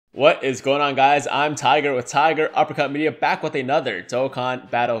What is going on, guys? I'm Tiger with Tiger Uppercut Media, back with another Dokkan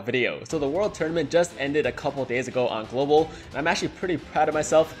battle video. So the World Tournament just ended a couple days ago on Global, and I'm actually pretty proud of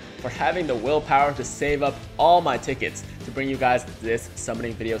myself for having the willpower to save up all my tickets to bring you guys this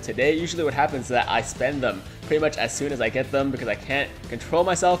summoning video today. Usually what happens is that I spend them pretty much as soon as I get them because I can't control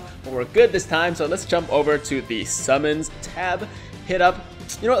myself, but we're good this time. So let's jump over to the Summons tab, hit up,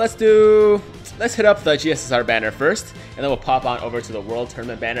 you know what, let's hit up the GSSR banner first, and then we'll pop on over to the World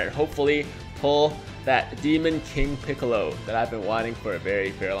Tournament banner and hopefully pull that Demon King Piccolo that I've been wanting for a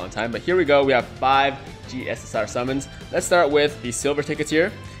very long time. But here we go, we have 5 GSSR summons. Let's start with the silver tickets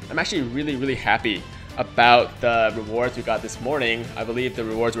here. I'm actually really happy about the rewards we got this morning. I believe the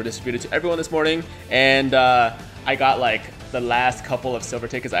rewards were distributed to everyone this morning, and I got like the last couple of silver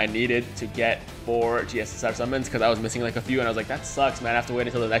tickets I needed to get 4 GSSR summons because I was missing like a few, and I was like, that sucks, man, I have to wait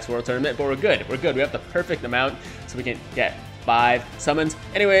until the next World Tournament. But we're good, we have the perfect amount so we can get 5 summons.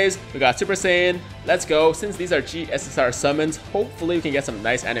 Anyways, we got Super Saiyan, let's go. Since these are GSSR summons, hopefully we can get some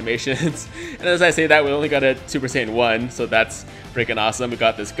nice animations. And as I say that, we only got a Super Saiyan 1, so that's freaking awesome. We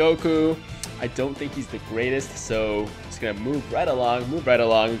got this Goku. I don't think he's the greatest, so just gonna move right along.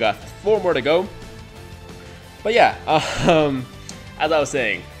 We got 4 more to go. But yeah, as I was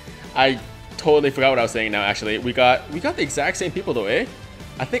saying, I totally forgot what I was saying now. Actually, we got the exact same people though, eh?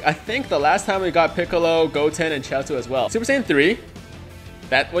 I think the last time we got Piccolo, Goten, and Chaozu as well. Super Saiyan 3.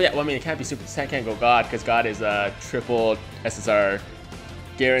 Well, I mean, it can't be Super Saiyan, can't go God, because God is a triple SSR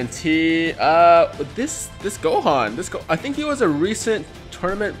guarantee. This Gohan, I think he was a recent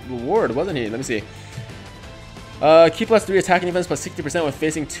tournament reward, wasn't he? Let me see. Key plus 3 attacking defense plus 60% when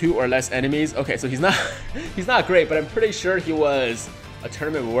facing 2 or less enemies. Okay, so he's not great, but I'm pretty sure he was a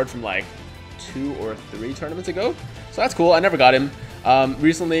tournament reward from like 2 or 3 tournaments ago. So that's cool. I never got him.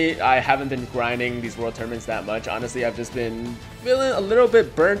 Recently, I haven't been grinding these world tournaments that much. Honestly, I've just been feeling a little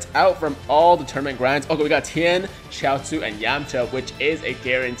bit burnt out from all the tournament grinds. Okay, we got Tien, Chaozu, and Yamcha, which is a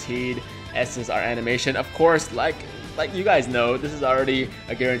guaranteed SSR animation. Of course, like you guys know, this is already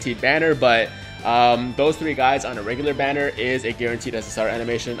a guaranteed banner, but those 3 guys on a regular banner is a guaranteed SSR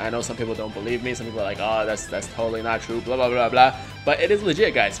animation. I know some people don't believe me. Some people are like, oh, that's totally not true, blah blah blah. But it is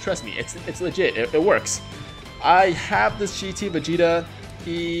legit, guys. Trust me, it's legit. It works. I have this GT Vegeta.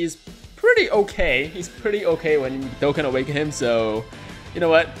 He's pretty okay. He's pretty okay when Dokkan awaken him. So, you know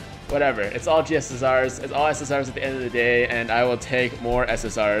what? Whatever. It's all GSSRs. It's all SSRs at the end of the day, and I will take more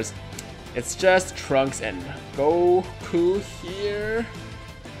SSRs. It's just Trunks and Goku here.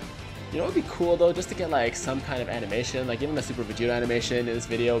 You know what would be cool though, just to get like some kind of animation, like even the Super Vegeta animation in this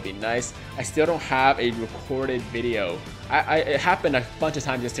video would be nice. I still don't have a recorded video. It happened a bunch of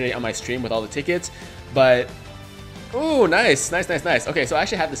times yesterday on my stream with all the tickets, but ooh, nice. Okay, so I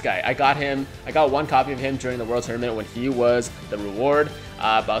actually have this guy. I got 1 copy of him during the World Tournament when he was the reward,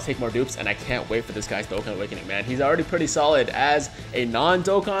 but I'll take more dupes, and I can't wait for this guy's Dokkan Awakening, man. He's already pretty solid as a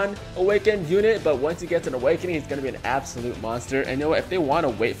non-Dokkan Awakened unit, but once he gets an Awakening, he's going to be an absolute monster. And you know what, if they want to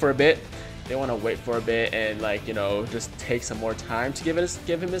wait for a bit, and like, you know, just take some more time to give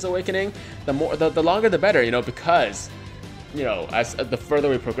him his Awakening, the longer the better, you know, because you know, as the further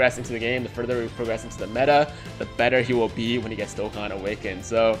we progress into the game, the further we progress into the meta, the better he will be when he gets Dokkan Awakened.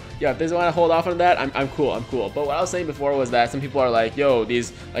 So yeah, if they want to hold off on that, I'm cool. But what I was saying before was that some people are like, yo,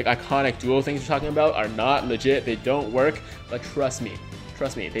 these like iconic duo things you're talking about are not legit. They don't work. But trust me,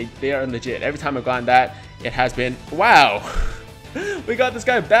 they are legit. Every time I've gotten that, it has been wow. We got this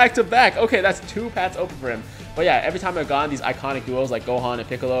guy back to back. Okay, that's 2 paths open for him. But yeah, every time I've gotten these iconic duos like Gohan and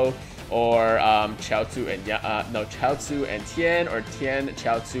Piccolo, or Chaozu and Tien, or Tien,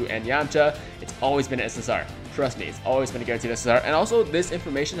 Chaozu, and Yamcha, it's always been an SSR. Trust me, it's always been a guaranteed SSR. And also, this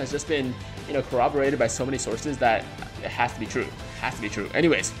information has just been, you know, corroborated by so many sources that it has to be true.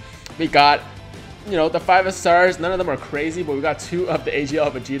 Anyways, we got, you know, the 5 SSRs. None of them are crazy, but we got 2 of the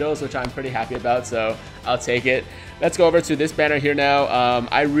AGL Vegetos, which I'm pretty happy about, so I'll take it. Let's go over to this banner here now.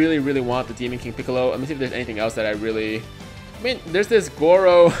 I really want the Demon King Piccolo. Let me see if there's anything else that I mean, there's this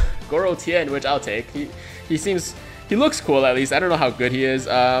Goro Tien, which I'll take. He looks cool at least. I don't know how good he is.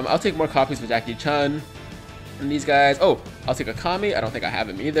 I'll take more copies for Jackie Chun and these guys. Oh, I'll take a Kami. I don't think I have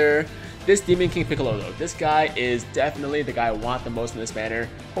him either. This Demon King Piccolo though, this guy is definitely the guy I want the most in this banner.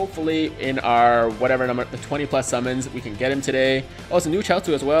 Hopefully in our whatever number, the 20 plus summons, we can get him today. Oh, it's a new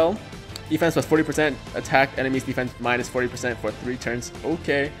Chaozu as well. Defense plus 40%, attack enemies defense minus 40% for 3 turns.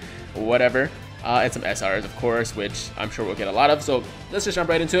 Okay, whatever. And some SRs, of course, which I'm sure we'll get a lot of. So let's just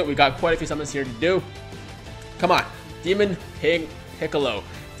jump right into it. We got quite a few summons here to do. Come on, Demon King Piccolo.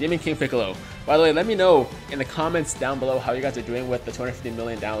 By the way, let me know in the comments down below how you guys are doing with the 250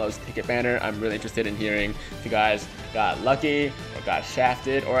 million downloads ticket banner. I'm really interested in hearing if you guys got lucky or got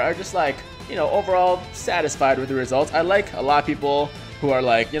shafted or are just like, you know, overall satisfied with the results. I like a lot of people who are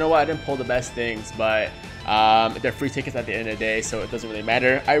like, you know what, I didn't pull the best things, but they're free tickets at the end of the day, so it doesn't really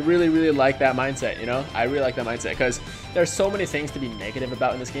matter. I really like that mindset, you know? I really like that mindset because there's so many things to be negative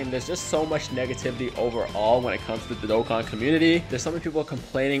about in this game. There's just so much negativity overall when it comes to the Dokkan community. There's so many people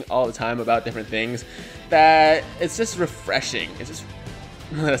complaining all the time about different things that it's just refreshing. It's just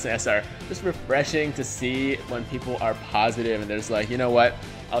that's an SR. Just refreshing to see when people are positive and there's like, you know what?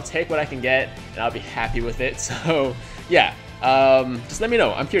 I'll take what I can get and I'll be happy with it. So yeah, just let me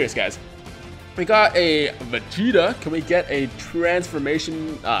know. I'm curious, guys. We got a Vegeta. Can we get a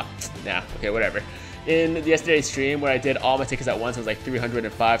transformation? Okay, whatever. In yesterday's stream where I did all my tickets at once, it was like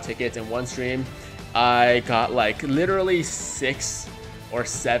 305 tickets in one stream. I got like literally 6 or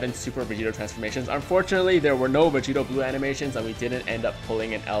 7 Super Vegito transformations. Unfortunately, there were no Vegito Blue animations and we didn't end up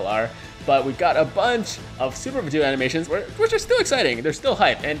pulling an LR. But we got a bunch of Super Vegito animations, which are still exciting. They're still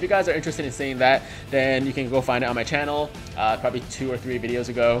hype. And if you guys are interested in seeing that, then you can go find it on my channel. Probably 2 or 3 videos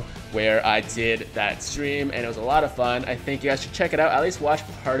ago where I did that stream and it was a lot of fun. I think you guys should check it out, at least watch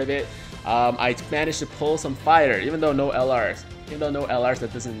part of it. I managed to pull some fire, even though no LRs. Even though no LRs,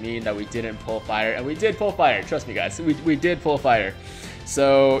 that doesn't mean that we didn't pull fire. And we did pull fire, trust me guys, we did pull fire.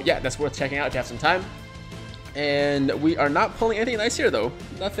 So yeah, that's worth checking out if you have some time. And we are not pulling anything nice here though.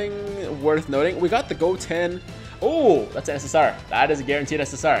 Nothing worth noting. We got the Go 10. Oh, that's an SSR. That is a guaranteed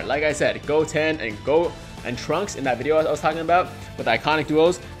SSR. Like I said, Go 10 and Trunks in that video I was talking about with the iconic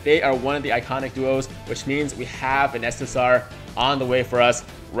duos. They are one of the iconic duos, which means we have an SSR on the way for us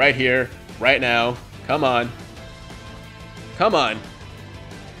right here, right now. Come on. Come on.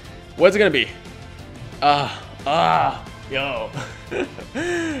 What's it gonna be? Yo.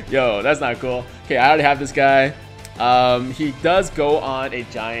 Yo, that's not cool. Okay, I already have this guy. He does go on a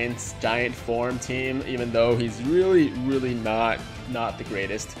giant form team, even though he's really not the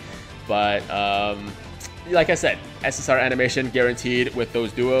greatest. But like I said, SSR animation guaranteed with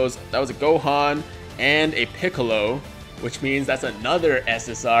those duos. That was a Gohan and a Piccolo, which means that's another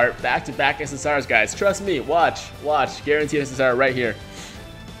SSR. Back-to-back SSRs, guys. Trust me, watch. Guaranteed SSR right here.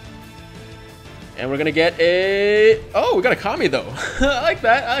 And we're gonna get a... Oh, we got a Kami though. I like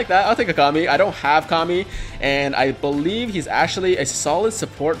that. I'll take a Kami. I don't have Kami, and I believe he's actually a solid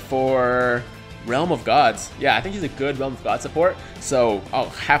support for Realm of Gods. Yeah, I think he's a good Realm of Gods support, so I'll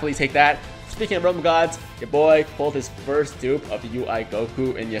happily take that. Speaking of Realm of Gods, your boy pulled his first dupe of UI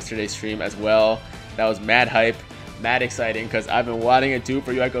Goku in yesterday's stream as well. That was mad hype, mad exciting, because I've been wanting a dupe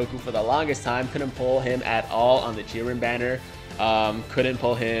for UI Goku for the longest time. Couldn't pull him at all on the Jiren banner. Couldn't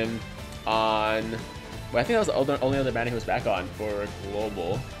pull him on, well, I think that was the only other banner he was back on for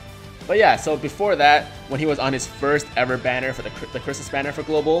global. But yeah, so before that, when he was on his first ever banner for the Christmas banner for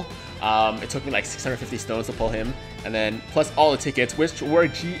global, it took me like 650 stones to pull him, and then plus all the tickets, which were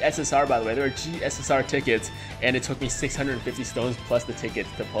GSSR by the way. They were GSSR tickets, and it took me 650 stones plus the tickets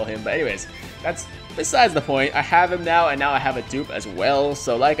to pull him. But anyways, that's besides the point. I have him now, and now I have a dupe as well.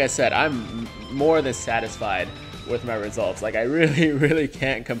 So like I said, I'm more than satisfied with my results. Like I really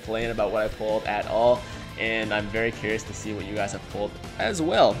can't complain about what I pulled at all, and I'm very curious to see what you guys have pulled as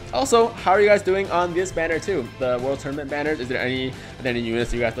well. Also, how are you guys doing on this banner too, the World Tournament banners? Are there any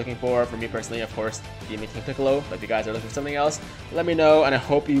units you guys looking for? For me personally, of course, Demon King Piccolo, but if you guys are looking for something else, let me know, and I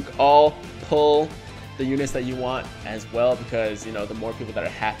hope you all pull the units that you want as well, because you know, the more people that are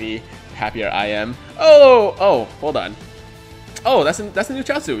happy, the happier I am. Oh, hold on. Oh, that's a new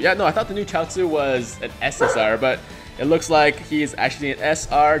Chaozu. Yeah, no, I thought the new Chaozu was an SSR, but it looks like he's actually an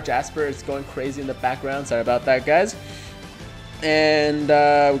SR. Jasper is going crazy in the background. Sorry about that, guys. And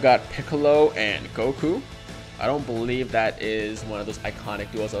we got Piccolo and Goku. I don't believe that is one of those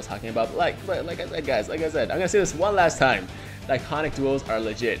iconic duos I was talking about. But like I said, guys, like I said, I'm gonna say this one last time. The iconic duos are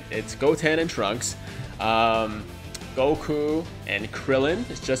legit. It's Goten and Trunks, Goku and Krillin.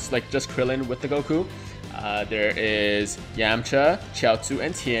 It's just Krillin with the Goku. There is Yamcha, Chaozu,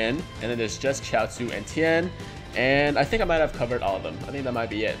 and Tien, and then there's just Chaozu and Tien, and I think I might have covered all of them. I think that might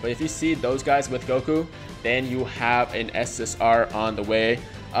be it. But if you see those guys with Goku, then you have an SSR on the way.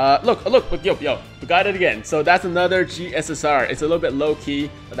 Look, yo, we got it again. So that's another GSSR. It's a little bit low key,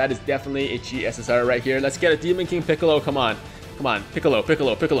 but that is definitely a GSSR right here. Let's get a Demon King Piccolo. Come on, Piccolo.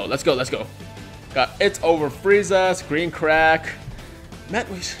 Let's go. Got It's Over Frieza, Screen Crack. Matt,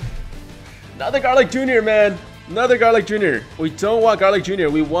 another Garlic Jr., man. Another Garlic Jr. We don't want Garlic Jr.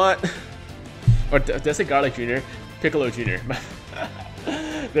 We want... Or did I say Garlic Jr.? Piccolo Jr.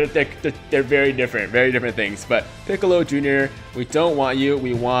 they're very different things. But Piccolo Jr., we don't want you.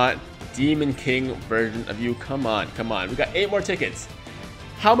 We want Demon King version of you. Come on, come on. We got 8 more tickets.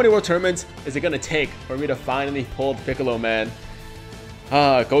 How many world tournaments is it gonna take for me to finally pull Piccolo, man?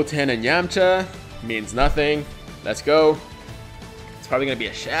 Goten and Yamcha means nothing. Let's go. It's probably gonna be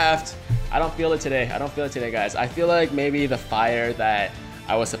a shaft. I don't feel it today. I don't feel it today, guys. I feel like maybe the fire that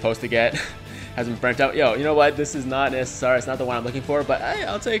I was supposed to get has been burnt out. Yo, you know what? This is not an SSR. It's not the one I'm looking for, but hey,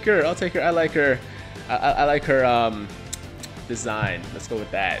 I'll take her. I'll take her. I like her. I like her design. Let's go with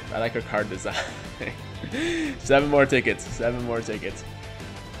that. I like her card design. 7 more tickets. 7 more tickets.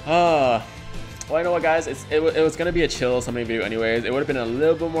 Well, you know what, guys? It was gonna be a chill summon video anyways. It would have been a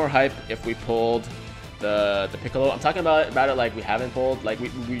little bit more hype if we pulled the Piccolo. I'm talking about it like we haven't pulled, like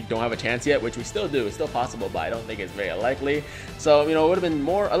we don't have a chance yet, which we still do. It's still possible, but I don't think it's very likely. So, you know, it would have been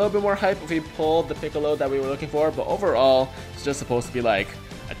a little bit more hype if we pulled the Piccolo that we were looking for. But overall, it's just supposed to be like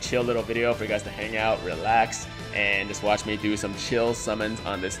a chill little video for you guys to hang out, relax, and just watch me do some chill summons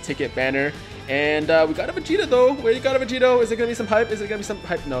on this ticket banner. And we got a Vegeta though. Wait, you got a Vegeta? Is it gonna be some hype? Is it gonna be some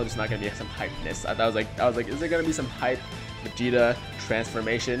hype? No, there's not gonna be some hypeness. I was like, is there gonna be some hype Vegeta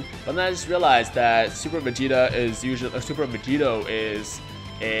transformation? But then I just realized that Super Vegeta is usually, or Super Vegito is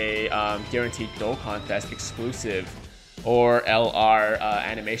a guaranteed Dokkan Fest exclusive or LR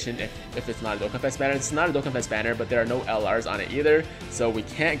animation if it's not a Dokkan Fest banner. It's not a Dokkan Fest banner, but there are no LRs on it either, so we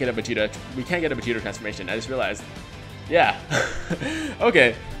can't get a Vegeta. We can't get a Vegeta transformation. I just realized. Yeah.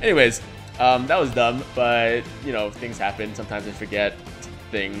 Okay. Anyways, that was dumb, but you know, things happen. Sometimes I forget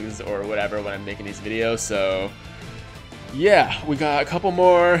things or whatever when I'm making these videos. So yeah, we got a couple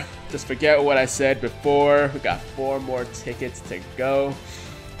more. Just forget what I said before. We got 4 more tickets to go,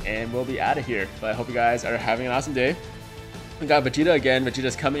 and we'll be out of here. But I hope you guys are having an awesome day. We got Vegeta again.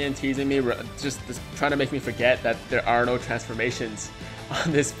 Vegeta's coming in, teasing me, just trying to make me forget that there are no transformations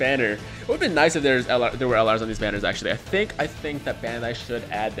on this banner. It would have been nice if there were LRs on these banners, actually. I think that Bandai should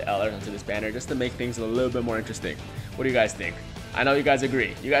add the LRs onto this banner just to make things a little bit more interesting. What do you guys think? I know you guys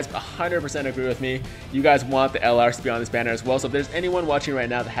agree. You guys 100% agree with me. You guys want the LRs to be on this banner as well. So if there's anyone watching right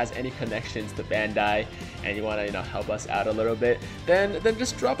now that has any connections to Bandai and you want to, you know, help us out a little bit, then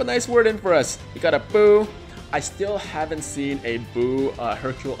just drop a nice word in for us. You got a Boo. I still haven't seen a Boo,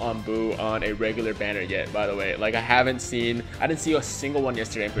 Hercule on Boo on a regular banner yet, by the way. Like, I didn't see a single one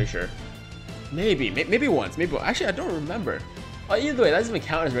yesterday, I'm pretty sure. Maybe once, actually, I don't remember. Oh, either way, that doesn't even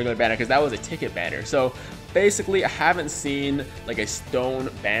count as a regular banner because that was a ticket banner. So basically, I haven't seen like a stone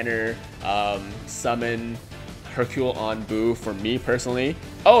banner summon Hercule on Boo for me personally.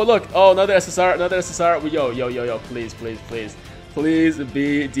 Oh, look, oh, another SSR. Yo, please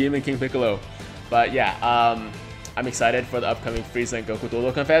be Demon King Piccolo. But yeah, I'm excited for the upcoming Frieza and Goku Dual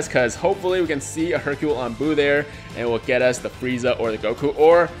Dokkan Fest because hopefully we can see a Hercule on Boo there and we'll get us the Frieza or the Goku,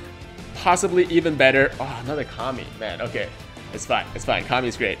 or possibly even better, oh, another Kami. Man, okay, it's fine.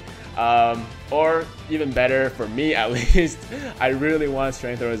 Kami's great. Or even better for me, at least, I really want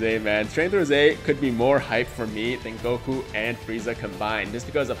Strength Rose, man. Strength Rose could be more hype for me than Goku and Frieza combined, just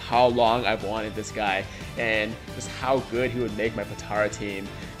because of how long I've wanted this guy and just how good he would make my Potara team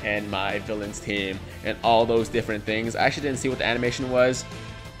and my villains team and all those different things. I actually didn't see what the animation was.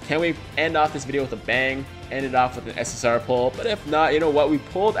 Can we end off this video with a bang? End it off with an SSR pull? But if not, you know what? We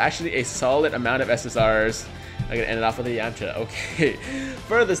pulled actually a solid amount of SSRs. I'm gonna end it off with a Yamcha. Okay,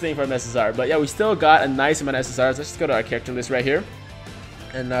 furthest thing from SSR. But yeah, we still got a nice amount of SSRs. Let's just go to our character list right here.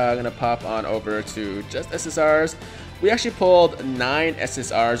 And I'm gonna pop on over to just SSRs. We actually pulled 9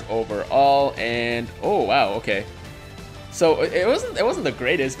 SSRs overall, and oh wow, okay. So it wasn't the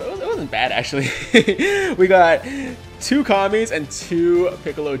greatest, but it wasn't bad actually. We got 2 Kamis and 2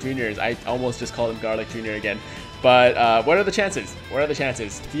 Piccolo Juniors. I almost just called him Garlic Jr. again. But what are the chances? What are the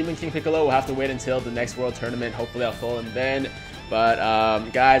chances? Demon King Piccolo will have to wait until the next World Tournament. Hopefully I'll pull him then. But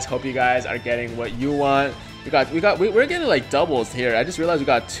guys, hope you guys are getting what you want. We're getting like doubles here. I just realized we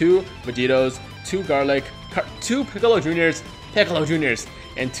got 2 Vegetos, 2 Garlic, 2 Piccolo Juniors,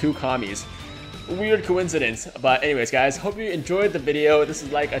 and 2 Kamis. Weird coincidence. But anyways, guys, hope you enjoyed the video. This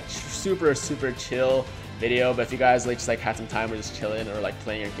is like a super chill video, but if you guys just had some time or just chilling or like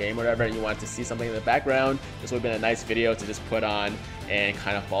playing your game or whatever and you want to see something in the background, this would have been a nice video to just put on and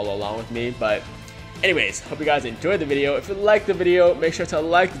kind of follow along with me. But anyways, hope you guys enjoyed the video. If you liked the video, make sure to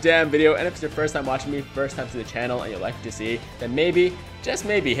like the damn video, and if it's your first time watching me, first time to the channel, and you like what you see, then maybe, just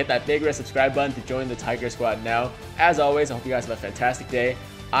maybe, hit that big red subscribe button to join the Tiger Squad now. As always, I hope you guys have a fantastic day.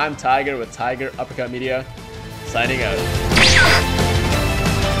 I'm Tiger with Tiger Uppercut Media, signing out.